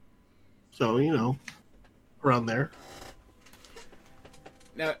 So, around there.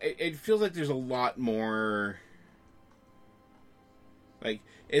 Now, it feels like there's a lot more... Like,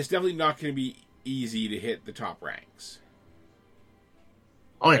 it's definitely not going to be easy to hit the top ranks.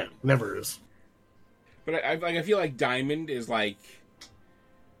 Oh, yeah. Never is. But I feel like Diamond is, like...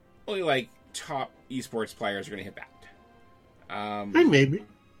 Only, like, top esports players are going to hit that. Maybe.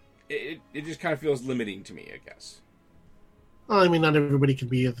 It just kind of feels limiting to me, I guess. Well, I mean, not everybody can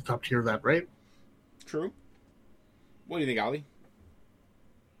be at the top tier of that, right? True. What do you think, Ali?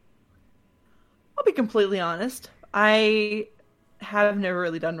 I'll be completely honest. I have never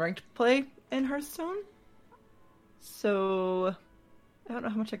really done ranked play in Hearthstone. So I don't know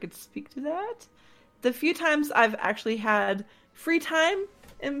how much I could speak to that. The few times I've actually had free time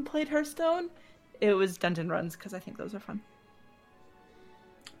and played Hearthstone, it was dungeon runs because I think those are fun.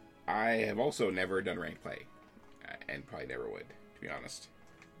 I have also never done ranked play, and probably never would, to be honest.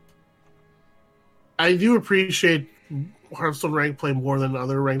 I do appreciate Hearthstone rank play more than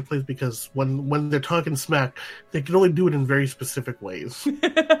other rank plays because when they're talking smack, they can only do it in very specific ways.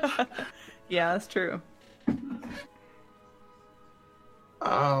 Yeah, that's true.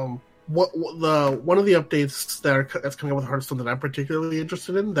 One of the updates that's coming out with Hearthstone that I'm particularly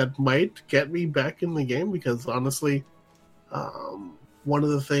interested in that might get me back in the game because honestly, one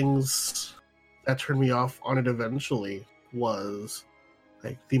of the things that turned me off on it eventually was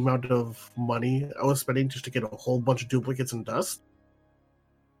like the amount of money I was spending just to get a whole bunch of duplicates and dust.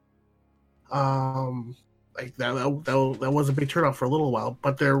 Like that was a big turnoff for a little while,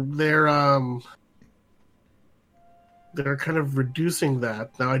 but they're kind of reducing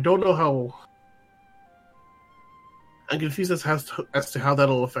that. Now I don't know how. I'm confused as to how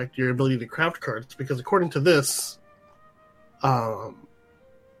that'll affect your ability to craft cards because according to this,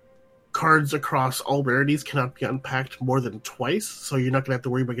 cards across all rarities cannot be unpacked more than twice, so you're not going to have to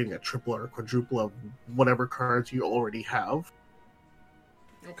worry about getting a triple or a quadruple of whatever cards you already have.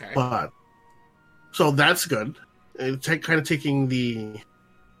 Okay. But so that's good. It's kind of taking the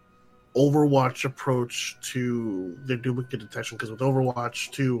Overwatch approach to their duplicate detection because with Overwatch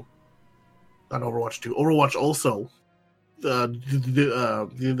also,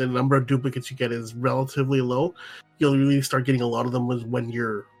 the number of duplicates you get is relatively low. You'll really start getting a lot of them when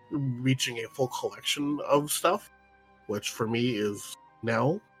you're reaching a full collection of stuff, which for me is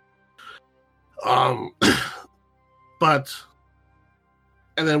now. But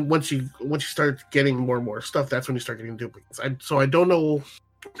and then once you start getting more and more stuff, that's when you start getting duplicates. So I don't know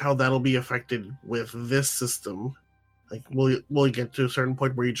how that'll be affected with this system. Like, will you get to a certain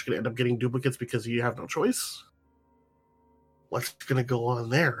point where you're just going to end up getting duplicates because you have no choice? What's going to go on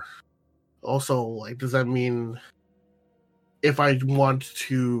there? Also, like, does that mean if I want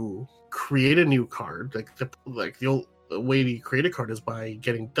to create a new card, the way to create a card is by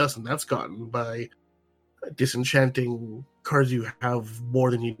getting dust, and that's gotten by disenchanting cards you have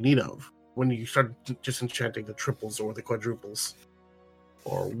more than you need of. When you start disenchanting the triples or the quadruples,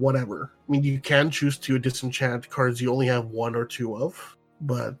 or whatever. I mean, you can choose to disenchant cards you only have 1 or 2 of,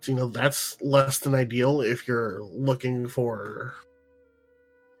 but that's less than ideal if you're looking for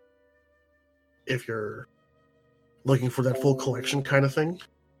that full collection kind of thing.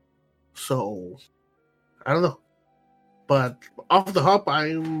 So I don't know, but off the hop,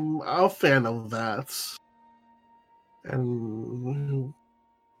 I'm a fan of that, and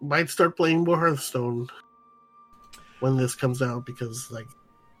might start playing more Hearthstone when this comes out, because like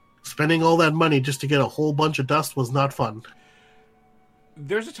spending all that money just to get a whole bunch of dust was not fun.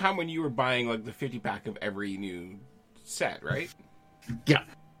 There's a time when you were buying like the 50-pack of every new set, right? Yeah.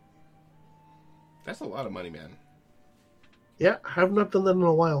 That's a lot of money, man. Yeah, I have not done that in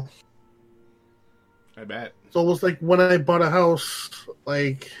a while. I bet. It's almost like when I bought a house,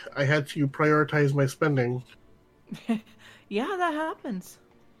 like I had to prioritize my spending. Yeah, that happens.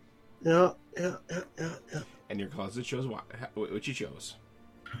 Yeah. And your closet shows what you chose.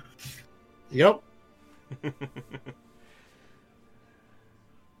 Yep.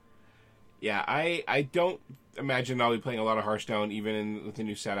 Yeah, I don't imagine I'll be playing a lot of Hearthstone with the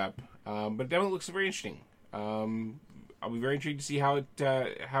new setup, but it definitely looks very interesting. I'll be very intrigued to see how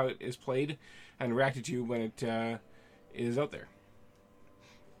it is played and reacted to when it is out there.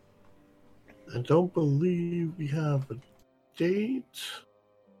 I don't believe we have a date.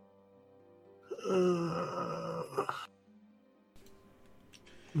 I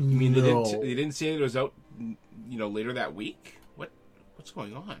mean, no. they didn't say it was out, later that week. What's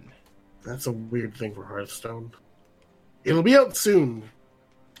going on? That's a weird thing for Hearthstone. It'll be out soon.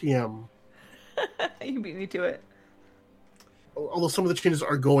 TM. You beat me to it. although some of the changes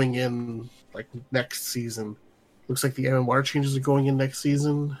are going in like next season. Looks like the MMR changes are going in next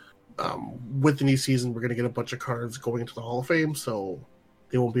season. With the new season, we're going to get a bunch of cards going into the Hall of Fame, so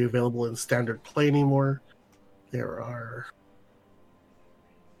they won't be available in standard play anymore. There are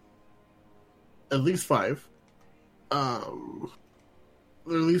at least 5. There are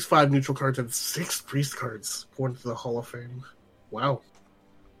at least 5 neutral cards and 6 priest cards going to the Hall of Fame. Wow.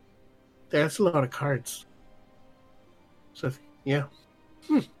 That's a lot of cards. So, yeah.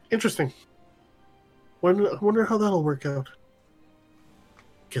 Interesting. Wonder how that'll work out.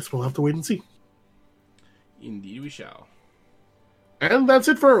 Guess we'll have to wait and see. Indeed we shall. And that's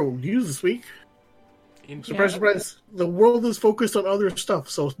it for our news this week. Surprise, Yeah. surprise. The world is focused on other stuff,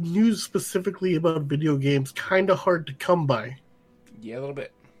 so news specifically about video games kind of hard to come by. Yeah, a little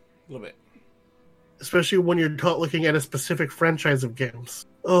bit. Especially when you're not looking at a specific franchise of games.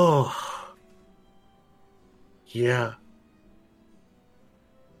 Oh. Yeah.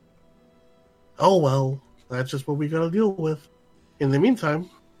 Oh well, that's just what we gotta deal with. In the meantime,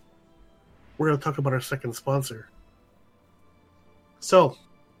 we're gonna talk about our second sponsor. So,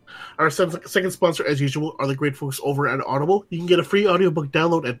 our second sponsor, as usual, are the great folks over at Audible. You can get a free audiobook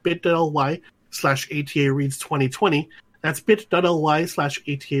download at bit.ly/ATAReads2020. That's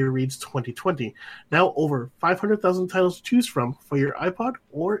bit.ly/ATAReads2020. Now over 500,000 titles to choose from for your iPod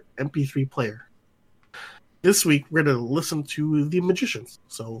or MP3 player. This week, we're going to listen to The Magicians,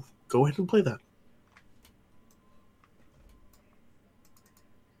 so go ahead and play that.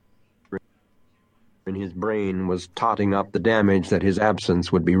 And his brain was totting up the damage that his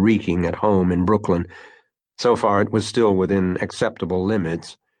absence would be wreaking at home in Brooklyn. So far, it was still within acceptable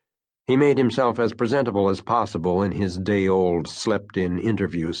limits. He made himself as presentable as possible in his day-old slept-in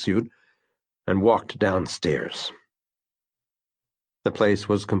interview suit and walked downstairs. The place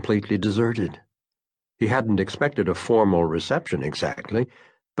was completely deserted. He hadn't expected a formal reception exactly,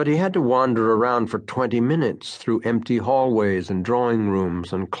 but he had to wander around for 20 minutes through empty hallways and drawing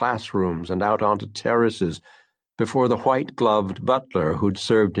rooms and classrooms and out onto terraces before the white-gloved butler who'd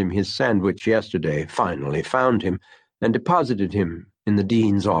served him his sandwich yesterday finally found him and deposited him in the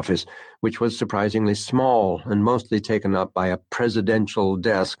dean's office, which was surprisingly small and mostly taken up by a presidential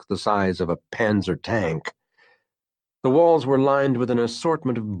desk the size of a Panzer tank. The walls were lined with an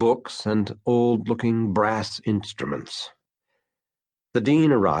assortment of books and old-looking brass instruments. The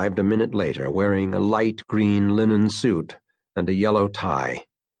dean arrived a minute later, wearing a light green linen suit and a yellow tie.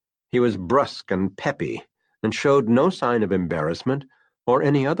 He was brusque and peppy, and showed no sign of embarrassment or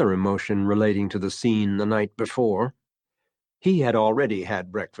any other emotion relating to the scene the night before. He had already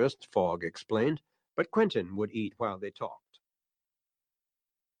had breakfast, Fogg explained, but Quentin would eat while they talked.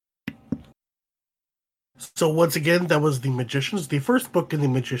 So once again, that was The Magicians, the first book in the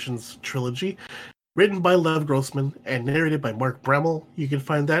Magicians trilogy, written by Lev Grossman and narrated by Mark Bramall. You can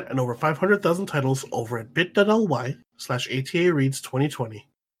find that and over 500,000 titles over at bit.ly/ATAReads2020.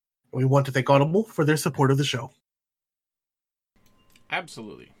 We want to thank Audible for their support of the show.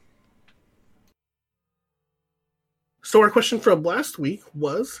 Absolutely. So our question from last week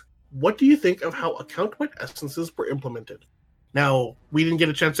was, what do you think of how account-wide essences were implemented? Now, we didn't get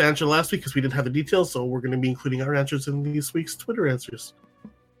a chance to answer last week because we didn't have the details, so we're going to be including our answers in this week's Twitter answers.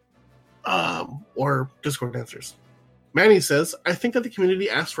 Or Discord answers. Manny says, I think that the community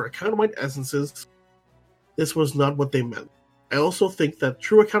asked for account-wide essences. This was not what they meant. I also think that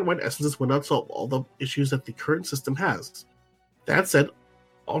true account-wide essences would not solve all the issues that the current system has. That said,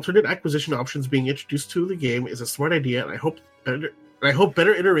 alternate acquisition options being introduced to the game is a smart idea, and I hope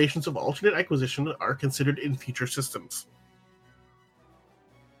better iterations of alternate acquisition are considered in future systems.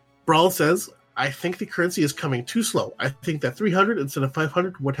 Brawl says, I think the currency is coming too slow. I think that 300 instead of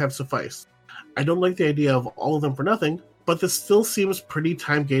 500 would have sufficed. I don't like the idea of all of them for nothing, but this still seems pretty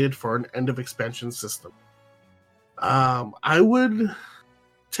time-gated for an end-of-expansion system. I would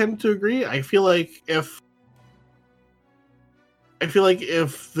tend to agree. I feel like if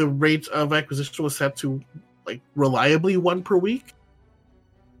the rate of acquisition was set to like reliably 1 per week,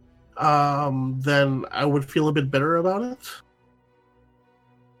 then I would feel a bit better about it.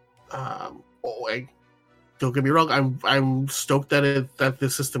 Don't get me wrong. I'm stoked that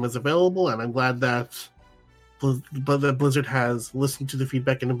this system is available, and I'm glad that Blizzard has listened to the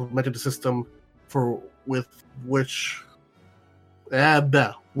feedback and implemented a system with which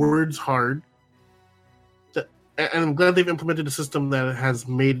words hard. And I'm glad they've implemented a system that has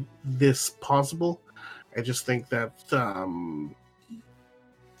made this possible. I just think that the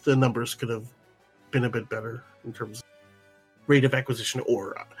numbers could have been a bit better in terms of rate of acquisition,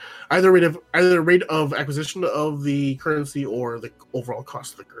 or either rate of acquisition of the currency or the overall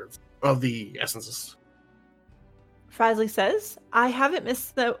cost of the currency of the essences. Frasley says, I haven't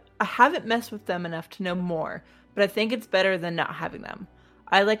messed with them enough to know more, but I think it's better than not having them.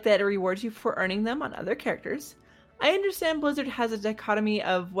 I like that it rewards you for earning them on other characters. I understand Blizzard has a dichotomy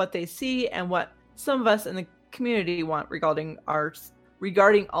of what they see and what some of us in the community want regarding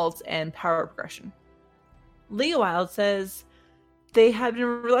alts and power progression. Leo Wild says, they have been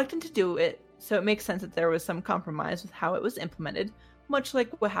reluctant to do it, so it makes sense that there was some compromise with how it was implemented, much like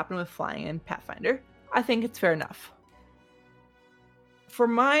what happened with flying in Pathfinder. I think it's fair enough. For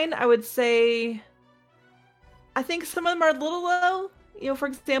mine, I would say I think some of them are a little low. For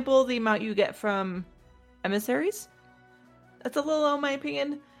example, the amount you get from emissaries. That's a little low in my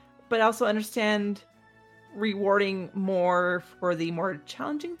opinion, but I also understand rewarding more for the more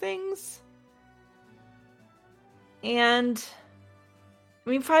challenging things. And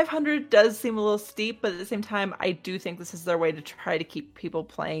 500 does seem a little steep, but at the same time, I do think this is their way to try to keep people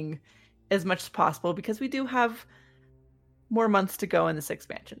playing as much as possible, because we do have more months to go in this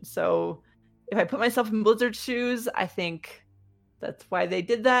expansion. So if I put myself in Blizzard's shoes, I think that's why they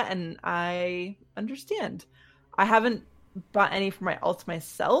did that, and I understand. I haven't bought any for my alts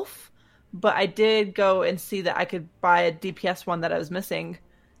myself, but I did go and see that I could buy a DPS one that I was missing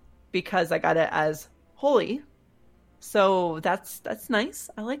because I got it as holy. So that's nice.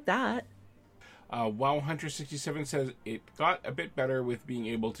 I like that. Wow Hunter 67 says it got a bit better with being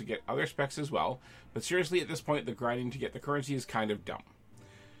able to get other specs as well, but seriously at this point the grinding to get the currency is kind of dumb.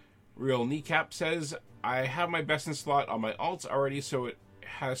 Real Kneecap says, I have my best in slot on my alts already, so it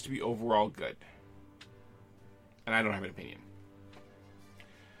has to be overall good. And I don't have an opinion.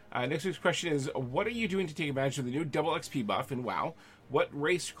 Next week's question is, what are you doing to take advantage of the new double XP buff in WoW? What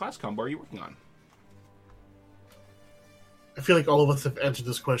race class combo are you working on? I feel like all of us have answered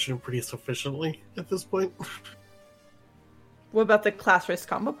this question pretty sufficiently at this point. What about the class race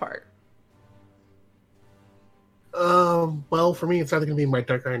combo part? Well, for me, it's either going to be my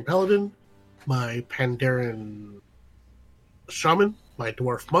Dark Iron Paladin, my Pandaren Shaman, my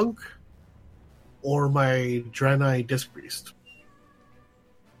Dwarf Monk, or my Draenei Disc Priest.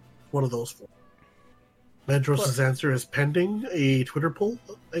 One of those four. Medros' answer is pending a Twitter poll,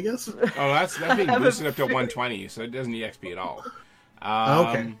 I guess. Oh, that's being boosted up to 120, so it doesn't need XP at all.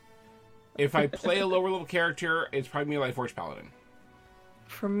 Okay. If I play a lower level character, it's probably me Lightforge Paladin.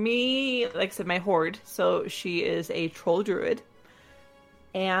 For me, like I said, my Horde. So she is a Troll Druid.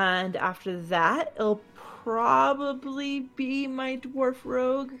 And after that, it'll probably be my Dwarf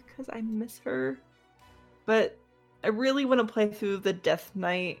Rogue, because I miss her. But I really want to play through the Death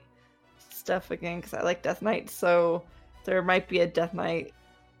Knight stuff again, because I like Death Knight, so there might be a Death Knight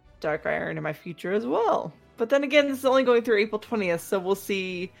Dark Iron in my future as well. But then again, this is only going through April 20th, so we'll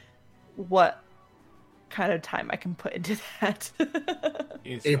see what kind of time I can put into that.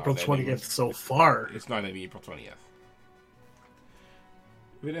 April 20th so far. It's not going to be April 20th.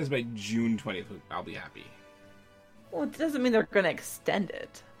 If it ends by June 20th, I'll be happy. Well, it doesn't mean they're going to extend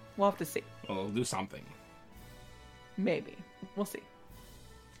it. We'll have to see. Well, they'll do something. Maybe. We'll see.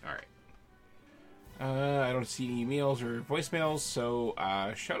 All right. I don't see any emails or voicemails, so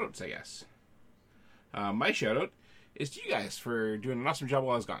shoutouts, I guess. My shoutout is to you guys for doing an awesome job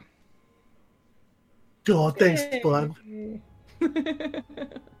while I was gone. Oh, thanks, bud.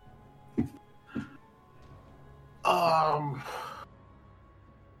 I'm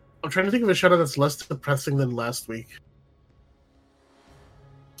trying to think of a shoutout that's less depressing than last week.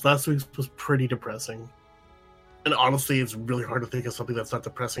 Last week's was pretty depressing. And honestly, it's really hard to think of something that's not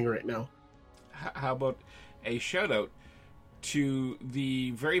depressing right now. How about a shout out to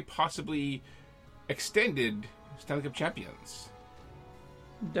the very possibly extended Stanley Cup champions?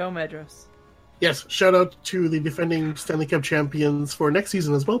 Dome Medros. Yes, shout out to the defending Stanley Cup champions for next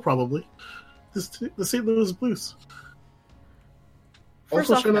season as well, probably. The St. Louis Blues.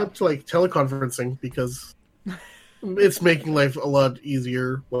 Also, shout out to teleconferencing, because it's making life a lot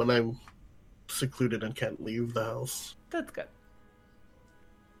easier when I'm secluded and can't leave the house. That's good.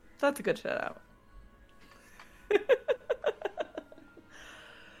 That's a good shout out.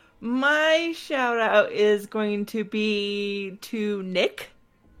 My shout out is going to be to Nick,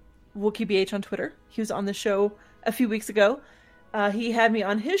 WookieBH on Twitter. He was on the show a few weeks ago. He had me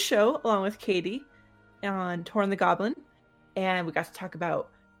on his show along with Katie on Torn the Goblin, and we got to talk about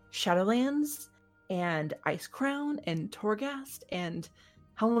Shadowlands and Icecrown and Torghast and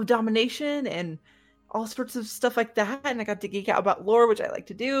Helm of Domination and all sorts of stuff like that. And I got to geek out about lore, which I like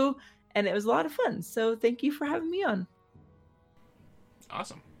to do, and it was a lot of fun. So thank you for having me on.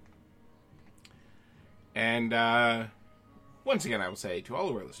 Awesome. And once again, I will say to all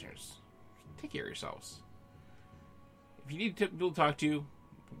of our listeners, take care of yourselves. If you need people to talk to,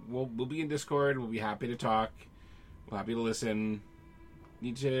 we'll be in Discord. We'll be happy to talk. We're happy to listen.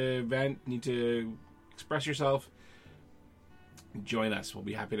 Need to vent, need to express yourself. Join us. We'll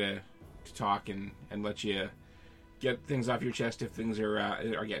be happy to talk and let you get things off your chest if things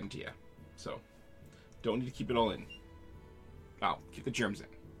are getting to you. So, don't need to keep it all in. Well, keep the germs in.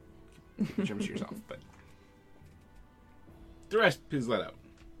 Keep the germs to yourself, but the rest, please let out.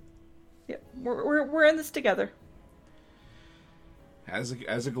 Yeah, we're in this together. As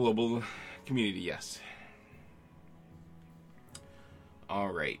a global community, yes. All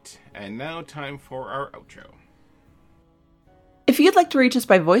right, and now time for our outro. If you'd like to reach us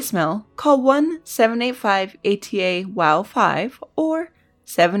by voicemail, call 1-785-ATA-WOW5 or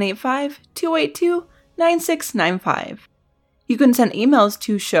 785-282-9695. You can send emails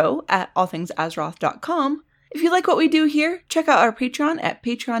to show@allthingsazeroth.com. If you like what we do here, check out our Patreon at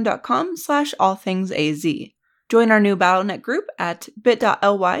patreon.com/allthingsaz. Join our new BattleNet group at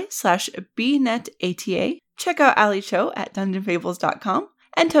bit.ly/bnetata. Check out Ali's show at dungeonfables.com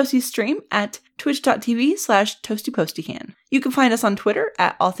and Toasty's stream at twitch.tv/toastypostycan. You can find us on Twitter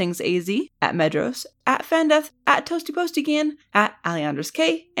at allthingsaz, at Medros, at Fandeath, at toastypostycan, at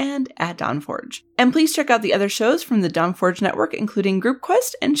AleandrasK, and at Dawnforge. And please check out the other shows from the Dawnforge network, including Group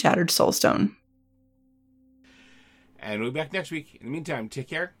Quest and Shattered Soulstone. And we'll be back next week. In the meantime, take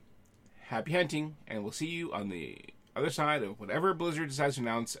care, happy hunting, and we'll see you on the other side of whatever Blizzard decides to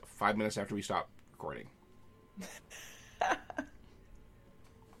announce 5 minutes after we stop recording.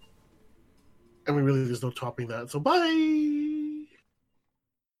 I mean, really, there's no topping that. So, bye!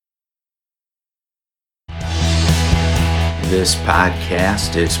 This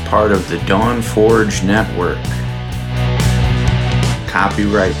podcast is part of the Dawnforge Network.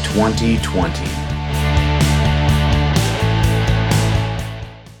 Copyright 2020.